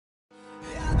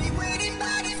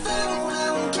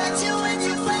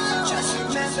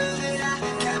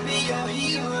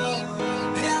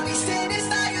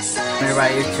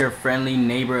everybody, it's your friendly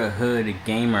neighborhood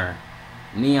gamer,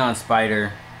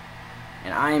 NeonSpidon,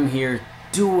 and I am here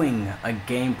doing a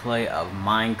gameplay of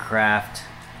Minecraft.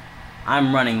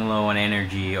 I'm running low on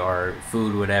energy or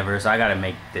food, whatever, so I gotta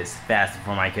make this fast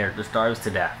before my character starves to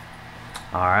death.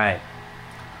 Alright.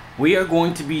 I'm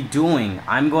going to be doing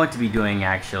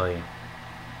actually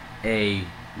a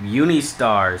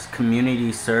Unistars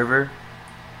community server.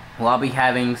 Well, I'll be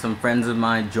having some friends of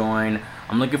mine join.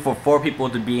 I'm looking for 4 people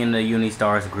to be in the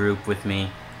Unistars group with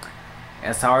me.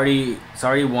 It's already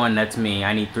one, that's me.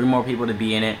 I need 3 more people to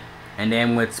be in it. And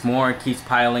then when more keeps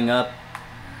piling up,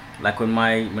 like when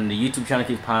the YouTube channel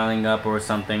keeps piling up or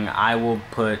something, I will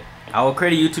create a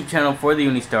YouTube channel for the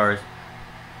Unistars.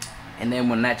 And then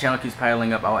when that channel keeps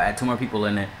piling up, I'll add 2 more people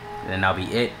in it. And then that'll be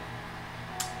it.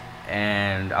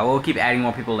 And I will keep adding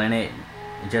more people in it,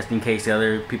 just in case the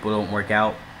other people don't work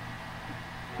out.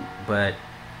 But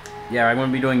yeah, I'm going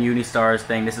to be doing Unistars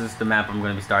thing. This is the map I'm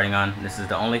going to be starting on. This is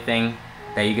the only thing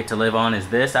that you get to live on, is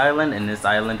this island and this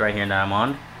island right here that I'm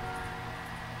on.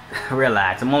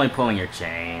 Relax, I'm only pulling your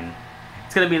chain.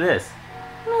 It's going to be this.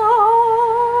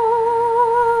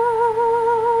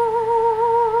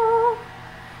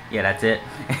 Yeah, that's it.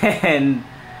 And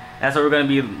that's what we're going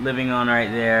to be living on right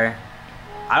there.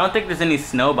 I don't think there's any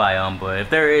snow biome, but if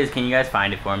there is, can you guys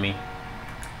find it for me?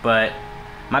 But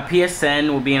my PSN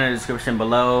will be in the description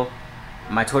below.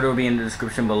 My Twitter will be in the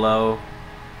description below.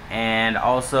 And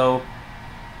also,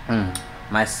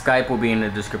 my Skype will be in the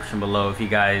description below if you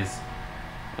guys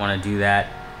want to do that.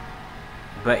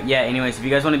 But yeah, anyways, if you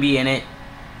guys want to be in it,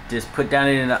 just put down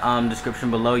in the description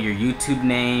below your YouTube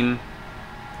name.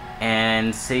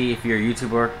 And say if you're a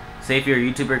YouTuber. Say if you're a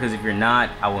YouTuber, because if you're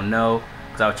not, I will know.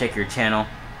 Because I'll check your channel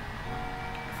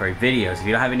for videos. If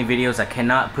you don't have any videos, I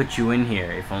cannot put you in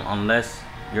here unless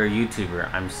you're a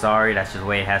YouTuber. I'm sorry, that's just the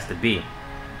way it has to be.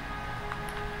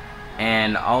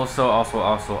 And also,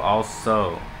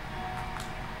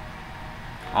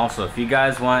 if you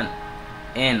guys want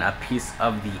in a piece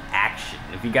of the action,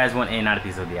 if you guys want in, not a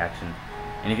piece of the action,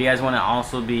 and if you guys want to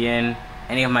also be in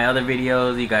any of my other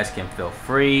videos, you guys can feel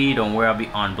free. Don't worry, I'll be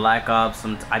on Black Ops.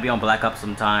 I be on Black Ops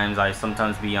sometimes. I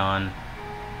sometimes be on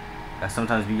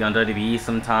WWE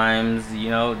sometimes. You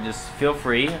know, just feel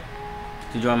free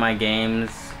to join my games.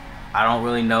 I don't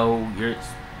really know. It's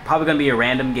probably gonna be a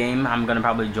random game I'm gonna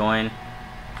probably join.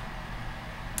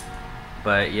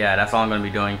 But yeah, that's all I'm gonna be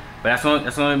doing. But that's what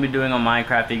I'm gonna be doing on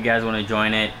Minecraft. If you guys want to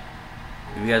join it,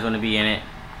 if you guys want to be in it,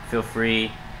 feel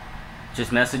free.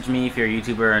 Just message me if you're a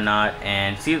YouTuber or not.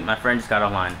 And see, my friend just got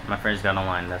online.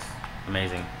 That's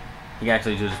amazing. He can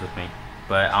actually do this with me,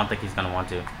 but I don't think he's gonna want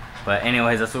to. But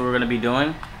anyways, that's what we're gonna be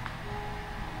doing.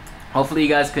 Hopefully you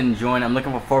guys can join. I'm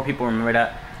looking for 4 people. Remember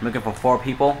that. I'm looking for 4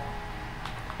 people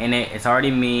in it. It's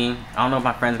already me. I don't know if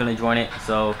my friend's gonna join it,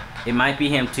 so it might be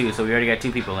him too. So we already got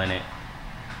 2 people in it.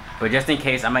 But just in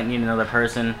case, I might need another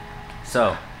person.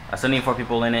 So I still need 4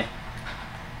 people in it.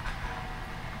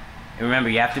 And remember,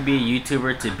 you have to be a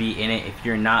YouTuber to be in it. If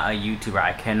you're not a YouTuber,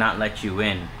 I cannot let you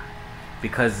in.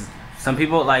 Because some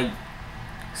people, like,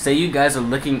 say you guys are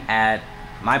looking at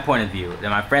my point of view, then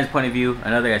my friend's point of view,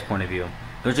 another guy's point of view.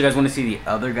 Don't you guys want to see the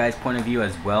other guy's point of view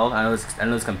as well? I know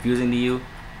it's confusing to you,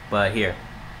 but here,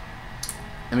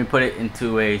 let me put it in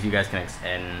 2 ways you guys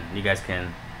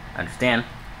can understand.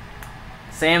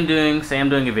 Say I'm doing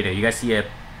a video. You guys see a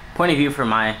point of view from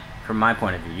my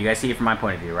point of view. You guys see it from my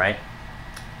point of view, right?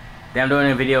 Then I'm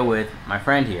doing a video with my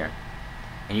friend here,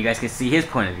 and you guys can see his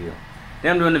point of view.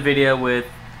 Then I'm doing a video with,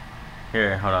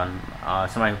 here, hold on,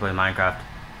 somebody who plays Minecraft.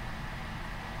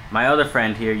 My other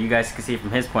friend here, you guys can see it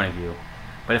from his point of view.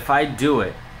 But if I do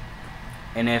it,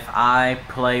 and if I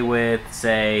play with,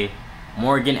 say,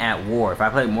 Morgan at War, if I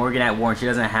play Morgan at War and she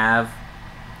doesn't have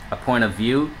a point of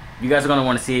view, you guys are gonna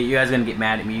want to see it. You guys are gonna get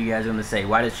mad at me. You guys are gonna say,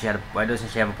 why doesn't she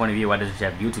have a point of view? Why doesn't she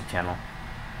have a YouTube channel?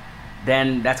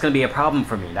 Then that's gonna be a problem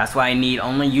for me. That's why I need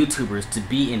only YouTubers to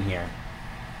be in here,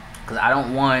 because I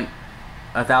don't want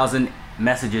 1,000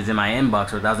 messages in my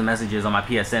inbox or 1,000 messages on my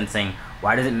PSN saying,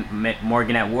 why doesn't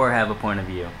Morgan at War have a point of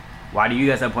view? Why do you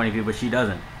guys have a point of view but she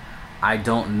doesn't? I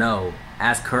don't know.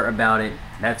 Ask her about it.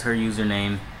 That's her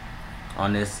username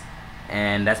on this,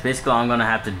 and that's basically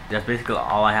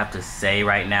all I have to say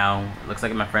right now. It looks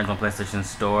like my friend's on PlayStation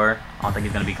Store. I don't think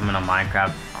he's gonna be coming on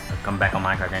Minecraft, come back on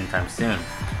Minecraft anytime soon.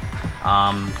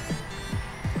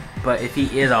 But if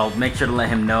he is, I'll make sure to let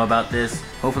him know about this.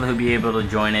 Hopefully he'll be able to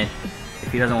join it.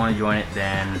 If he doesn't want to join it,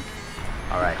 then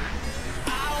alright.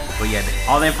 But yeah,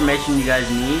 all the information you guys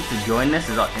need to join this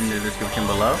is in the description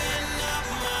below.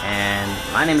 And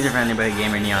my name is your friendly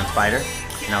gamer NeonSpidon,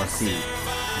 and I'll see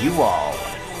you all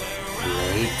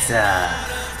later.